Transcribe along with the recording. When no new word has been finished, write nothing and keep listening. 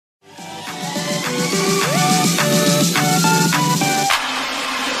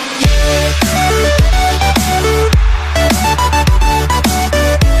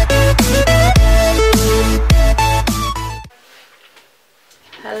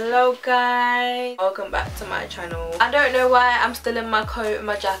Hello guys, welcome back to my channel. I don't know why I'm still in my coat and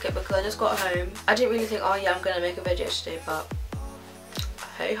my jacket because I just got home. I didn't really think, oh yeah, I'm gonna make a video today, but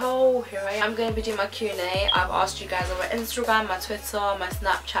hey ho, here I am. I'm gonna be doing my Q&A. I've asked you guys on my Instagram, my Twitter, my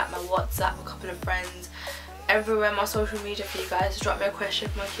Snapchat, my WhatsApp, a couple of friends, everywhere my social media for you guys to drop me a question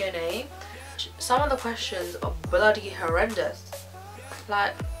for my Q&A. Some of the questions are bloody horrendous.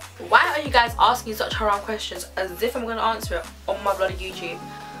 Like, why are you guys asking such haram questions as if I'm gonna answer it on my bloody YouTube?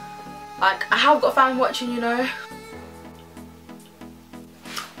 Like, I have got fans watching, you know.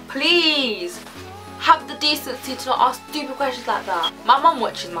 Please have the decency to not ask stupid questions like that. My mum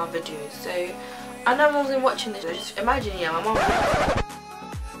watches my videos, so I know mum's been watching this. Just imagine, yeah, my mum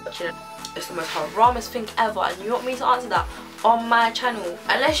watching it. It's the most haramest thing ever, and you want me to answer that on my channel?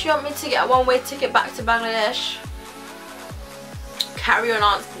 Unless you want me to get a one-way ticket back to Bangladesh, carry on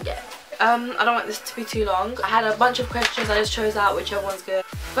answering it. I don't want this to be too long. I had a bunch of questions, I just chose out whichever one's good.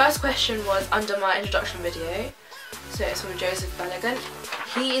 First question was under my introduction video. So it's from Joseph Bellagant.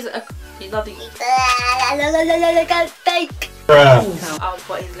 He loves the I'll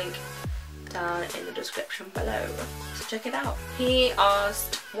put his link down in the description below, so check it out. He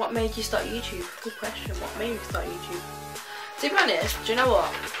asked, what made you start YouTube? Good question, what made me start YouTube? To be honest, do you know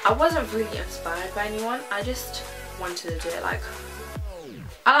what? I wasn't really inspired by anyone, I just wanted to do it. Like,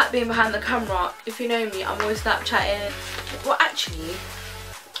 I like being behind the camera. If you know me, I'm always Snapchatting. Well, actually,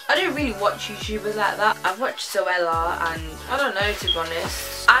 I don't really watch YouTubers like that. I've watched Zoella and I don't know, to be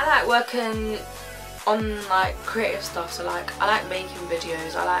honest. I like working on like creative stuff, so like I like making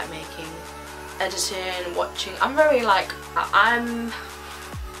videos, I like making, editing, watching. I'm very like, I'm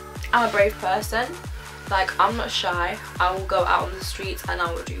a brave person. Like, I'm not shy. I will go out on the streets and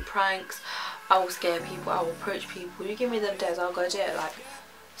I will do pranks. I will scare people, I will approach people. You give me them days, I'll go do it. Like,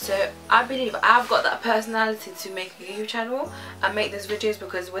 so I believe I've got that personality to make a YouTube channel and make these videos,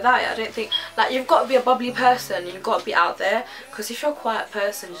 because without it, I don't think, like, you've got to be a bubbly person, you've got to be out there. Because if you're a quiet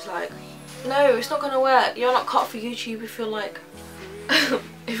person, just like, no, it's not going to work. You're not cut for YouTube if you're like,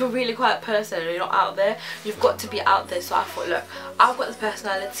 if you're a really quiet person and you're not out there. You've got to be out there. So I thought, look, I've got this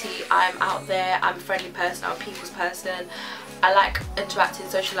personality, I'm out there, I'm a friendly person, I'm a people's person. I like interacting,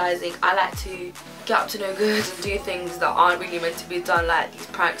 socialising. I like to get up to no good and do things that aren't really meant to be done, like these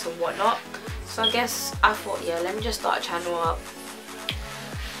pranks and whatnot. So I guess I thought, yeah, let me just start a channel up.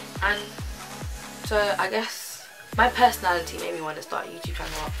 And so I guess my personality made me want to start a YouTube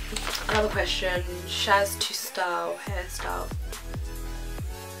channel up. Another question, Shaz to style, hairstyle.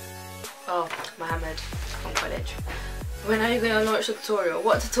 Oh, Mohammed from college. When are you going to launch a tutorial?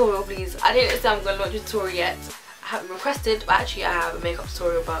 What tutorial, please? I didn't say I'm going to launch a tutorial yet. I haven't requested, but actually I have a makeup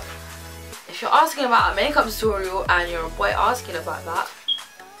tutorial. But if you're asking about a makeup tutorial and you're a boy asking about that,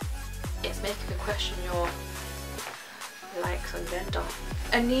 it's making me question your likes on gender.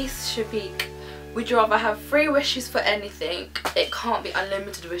 Anis Shabiq, would you rather have 3 wishes for anything, it can't be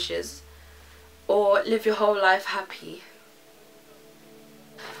unlimited wishes, or live your whole life happy?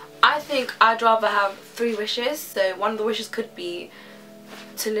 I think I'd rather have 3 wishes. So one of the wishes could be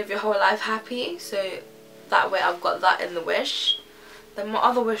to live your whole life happy, so that way I've got that in the wish. Then my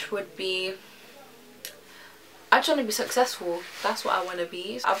other wish would be, I just want to be successful. That's what I want to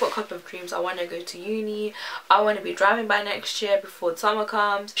be. I've got a couple of dreams. I want to go to uni. I want to be driving by next year before the summer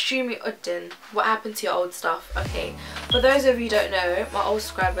comes. Shumi Uddin, what happened to your old stuff? Okay, for those of you who don't know, my old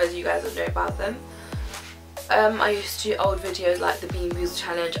subscribers, you guys don't know about them. I used to do old videos like the Bean Boozled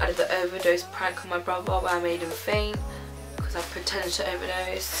challenge. I did the overdose prank on my brother where I made him faint because I pretended to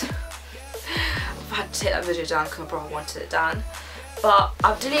overdose. I had to take that video down because my brother wanted it down. But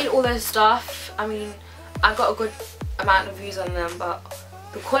I've deleted all those stuff. I mean, I got a good amount of views on them, but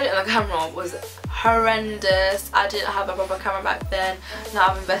the quality on the camera was horrendous. I didn't have a proper camera back then. Now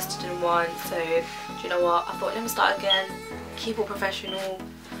I've invested in one, so do you know what? I thought, let me start again, keep it professional.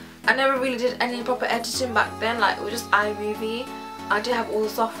 I never really did any proper editing back then, like it was just iMovie. I did have all the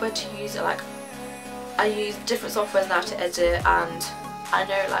software to use it, like I use different softwares now to edit, and I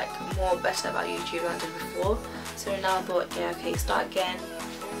know like more better about YouTube than I did before. So now I thought, yeah, okay, start again.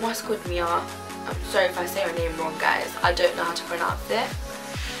 What's called Mia? I'm sorry if I say your name wrong, guys. I don't know how to pronounce it.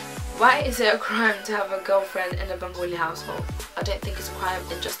 Why is it a crime to have a girlfriend in a Bengali household? I don't think it's a crime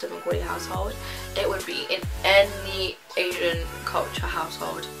in just a Bengali household. It would be in any Asian culture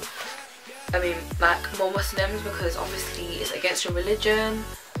household. I mean, like more Muslims, because obviously it's against your religion.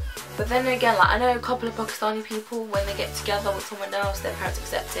 But then again, like I know a couple of Pakistani people, when they get together with someone else, their parents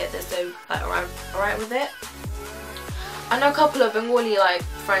accept it. They're so like alright with it. I know a couple of Bengali like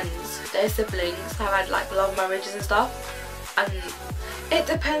friends, their siblings have had like love marriages and stuff, and it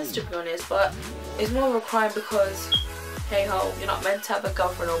depends, to be honest, but it's more of a crime because hey ho, you're not meant to have a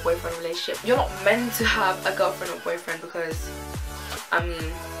girlfriend or boyfriend relationship. You're not meant to have a girlfriend or boyfriend because, I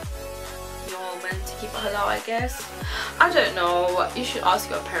mean, you're meant to keep it halal, I guess. I don't know. You should ask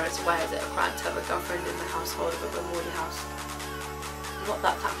your parents why is it a crime to have a girlfriend in the household of a Bermuda house. Not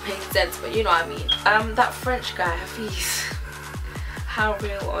that that makes sense, but you know what I mean. That French guy, Hafiz. How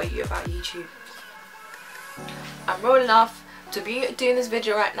real are you about YouTube? I'm real enough to be doing this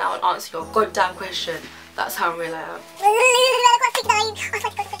video right now and answer your goddamn question. That's how real I am.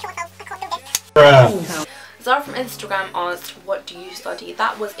 Zara from Instagram asked, what do you study?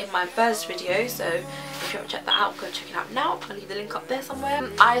 That was in my first video, so if you haven't checked that out, go check it out now. I'll leave the link up there somewhere.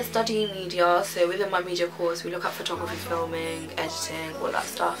 I study media, so within my media course we look at photography, filming, editing, all that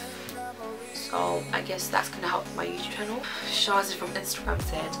stuff. So I guess that's going to help my YouTube channel. Shazi from Instagram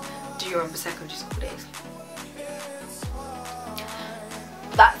said, do you remember secondary school days?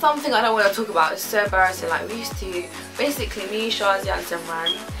 That's something I don't want to talk about. It's so embarrassing. Like, we used to, basically me, Shazi and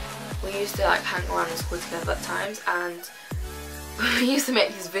Zemran, we used to like hang around in school together at times, and we used to make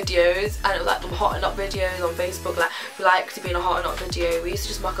these videos, and it was like them hot and up videos on Facebook. Like, we like to be in a hot and up video. We used to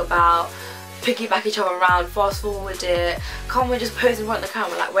just muck about, piggyback each other around, fast forward it, come and just pose in front of the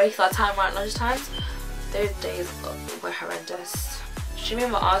camera, like waste our time around lunch times. Those days were horrendous.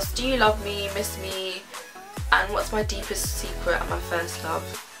 Shamima asked, do you love me, miss me, and what's my deepest secret and my first love?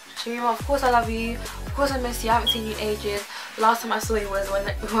 Shamima, of course I love you, of course I miss you, I haven't seen you in ages. Last time I saw you was when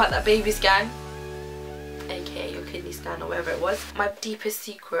we were at that baby scan, aka your kidney scan or whatever it was. My deepest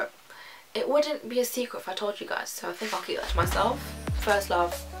secret, it wouldn't be a secret if I told you guys, so I think I'll keep that to myself. First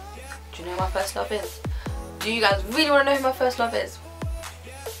love. Do you know who my first love is? Do you guys really want to know who my first love is?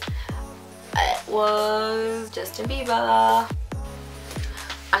 It was Justin Bieber.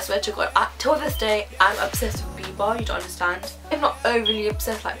 I swear to God, till this day I'm obsessed with Bieber, you don't understand. I'm not overly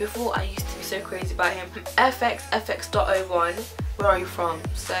obsessed like before. I used to be so crazy about him. FX.01, where are you from?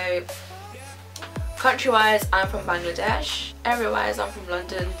 So country wise I'm from Bangladesh, area wise I'm from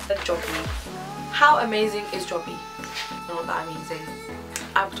London. Jobby. How amazing is Jobby? Not that amazing.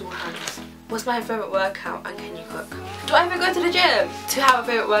 Abdul hands. What's my favourite workout and can you cook? Do I ever go to the gym to have a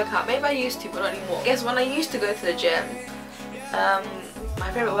favourite workout? Maybe I used to, but not anymore. I guess when I used to go to the gym, my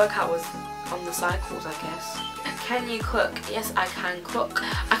favourite workout was on the cycles, I guess. Can you cook? Yes, I can cook.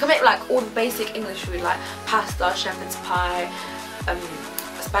 I can make like all the basic English food, like pasta, shepherd's pie,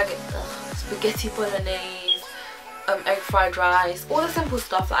 spaghetti bolognese, egg fried rice, all the simple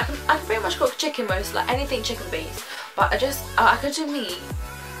stuff. Like, I can pretty much cook chicken most, like anything chicken based. But I could do meat,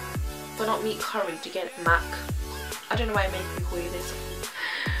 but not meat curry. To get mac. I don't know why I make me call you this.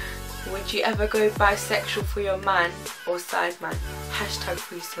 Would you ever go bisexual for your man or side man? Hashtag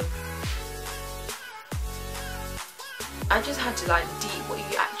threesome. I just had to like deep what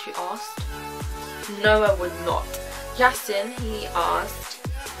you actually asked. No, I would not. Yasin, he asked,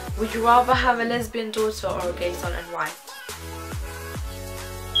 would you rather have a lesbian daughter or a gay son, and why?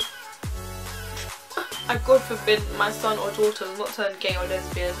 God forbid my son or daughter does not turn gay or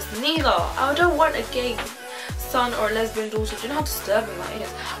lesbian. Neither. I don't want a gay son or a lesbian daughter. Do you know how disturbing that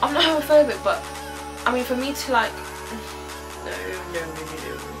is? I'm not homophobic, but I mean, for me to like, no.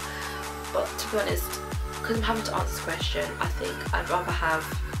 But to be honest, because I'm having to answer this question, I think I'd rather have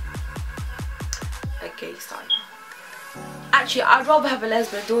a gay son. Actually, I'd rather have a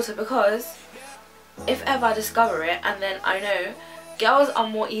lesbian daughter, because if ever I discover it and then I know, girls are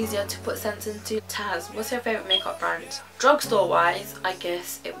more easier to put sense into. Taz, what's your favourite makeup brand? Drugstore wise, I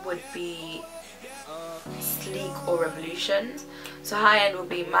guess it would be Sleek or Revolutions. So high end would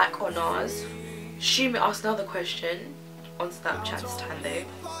be MAC or NARS. Shumi asked another question on Snapchat this time though.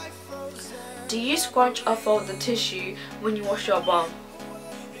 Do you scrunch or fold the tissue when you wash your bum?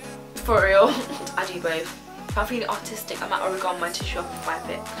 For real? I do both. If I'm feeling artistic, I might origami my tissue up and wipe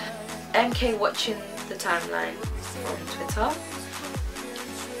it. MK watching the timeline on Twitter.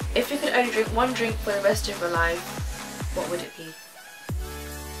 If you could only drink one drink for the rest of your life, what would it be?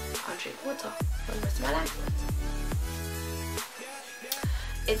 I'll drink water for the rest of my life.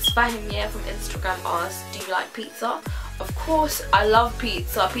 It's Fahimia from Instagram asked, do you like pizza? Of course, I love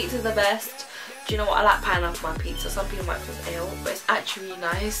pizza. Pizza's the best. Do you know what? I like pineapple on my pizza. Some people might think ill, but it's actually really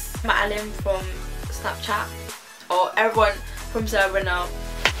nice. Ma'alim from Snapchat, or everyone from server now.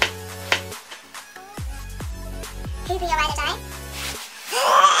 Who be your ride or die?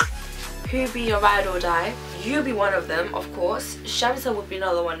 Who be your ride or die? You be one of them, of course. Shamsa would be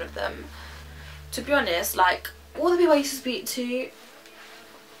another one of them. To be honest, like, all the people I used to speak to,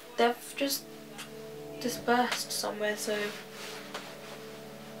 they've just dispersed somewhere, so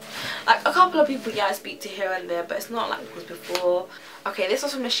like a couple of people, yeah, I speak to here and there, but it's not like it was before. Okay, this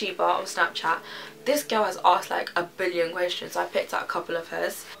was from Nashiba on Snapchat. This girl has asked like a billion questions, so I picked out a couple of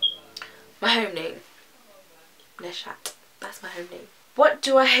hers. My home name, Nishat. That's my home name. What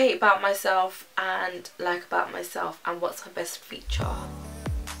do I hate about myself and like about myself, and what's my best feature?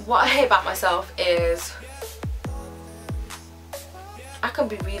 What I hate about myself is I can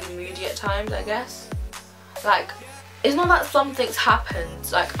be really moody at times, I guess. Like, it's not that something's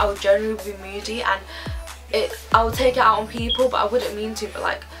happened, like I'll generally be moody and I'll take it out on people, but I wouldn't mean to, but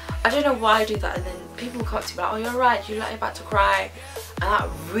like I don't know why I do that, and then people come to me like, oh, you're right, you look like you're about to cry, and that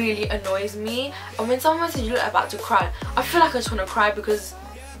really annoys me. And when someone says you look like about to cry, I feel like I just want to cry, because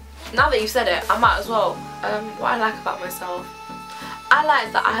now that you said it, I might as well. What I like about myself, I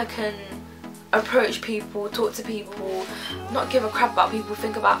like that I can approach people, talk to people, not give a crap about people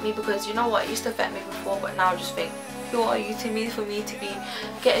think about me, because you know what, it used to affect me before, but now I just think, who are you to me for me to be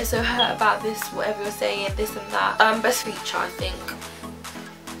getting so hurt about this, whatever you're saying, this and that. Best feature, I think,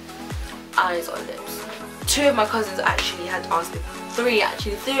 eyes or lips. 2 of my cousins actually had asked me, 3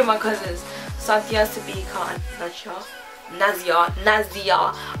 of my cousins, Sadia, Sabika and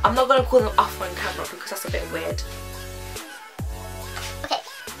Nazia. I'm not gonna call them off on camera because that's a bit weird. Okay.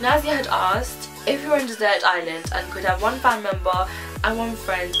 Nazia had asked, if you were on a desert island and could have 1 family member and 1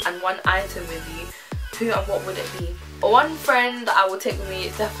 friend and 1 item with you, who and what would it be? 1 friend that I would take with me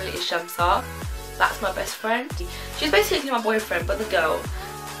is definitely Shamsa. That's my best friend. She's basically my boyfriend, but the girl,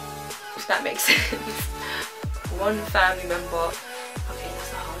 if that makes sense. 1 family member. Okay,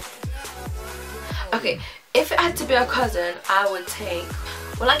 that's a hard one. Okay, if it had to be a cousin, I would take,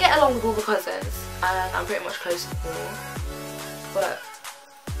 well, I get along with all the cousins and I'm pretty much close to them all, but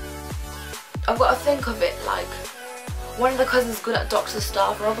I've got to think of it like, one of the cousins is good at doctor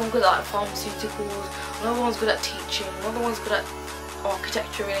stuff, another one's good at pharmaceuticals, another one's good at teaching, another one's good at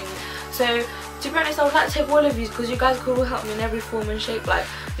architecturing. So to be honest, I would like to take all of you, because you guys could all help me in every form and shape. Like,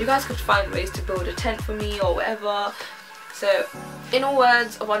 you guys could find ways to build a tent for me or whatever. So in all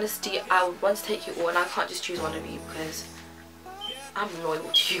words of honesty, I would want to take you all, and I can't just choose one of you because I'm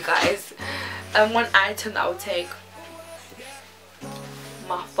loyal to you guys. 1 item that I would take,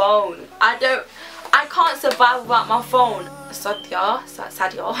 my phone. I can't survive without my phone. Sadia,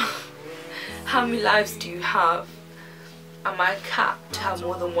 how many lives do you have? Am I a cat to have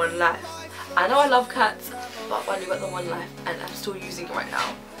more than 1 life? I know I love cats, but I've only got the 1 life and I'm still using it right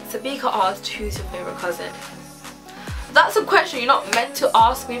now. Sabika asked, who's your favourite cousin? That's a question you're not meant to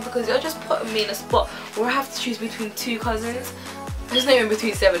ask me, because you're just putting me in a spot where I have to choose between 2 cousins. There's not even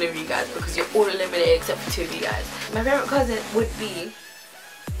between 7 of you guys, because you're all eliminated except for 2 of you guys. My favourite cousin would be,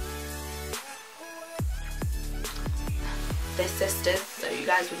 they're sisters, so you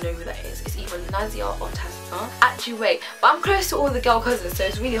guys would know who that is. It's either Nazia or Tasma. Actually wait, but I'm close to all the girl cousins, so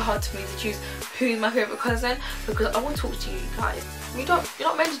it's really hard for me to choose who's my favourite cousin, because I want to talk to you guys. You're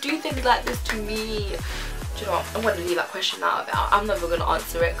not meant to do things like this to me. Do you know what, I'm going to leave that question out of it. I'm never going to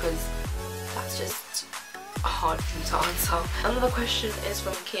answer it, because that's just hard for me to answer. Another question is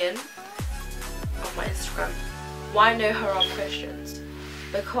from Kian on my Instagram. Why no haram questions?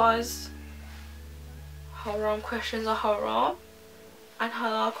 Because haram questions are haram and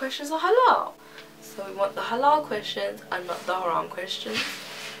halal questions are halal. So we want the halal questions and not the haram questions.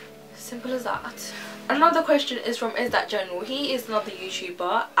 Simple as that. Another question is from Is That General. He is another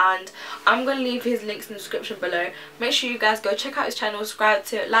YouTuber and I'm going to leave his links in the description below. Make sure you guys go check out his channel, subscribe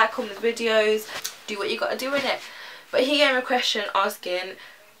to it, like, comment his videos, do what you got to do in it. But he gave me a question asking,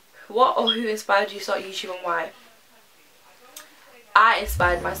 what or who inspired you to start YouTube and why? I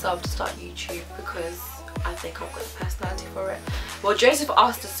inspired myself to start YouTube because I think I've got the personality for it. Well, Joseph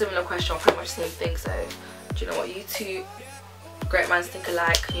asked a similar question, pretty much the same thing, so do you know what, you two great minds think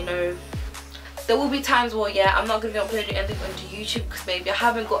alike, you know. There will be times where, yeah, I'm not going to be uploading anything onto YouTube because maybe I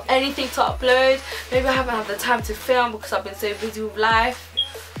haven't got anything to upload, maybe I haven't had the time to film because I've been so busy with life.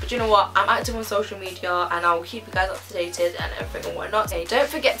 But you know what, I'm active on social media and I will keep you guys up to date and everything and whatnot. Okay, don't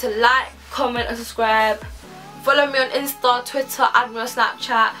forget to like, comment and subscribe. Follow me on Insta, Twitter, add me on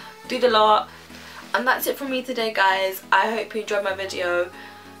Snapchat, do the lot. And that's it from me today, guys. I hope you enjoyed my video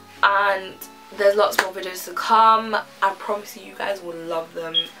and there's lots more videos to come. I promise you guys will love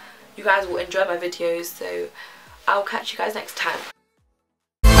them. You guys will enjoy my videos, so I'll catch you guys next time.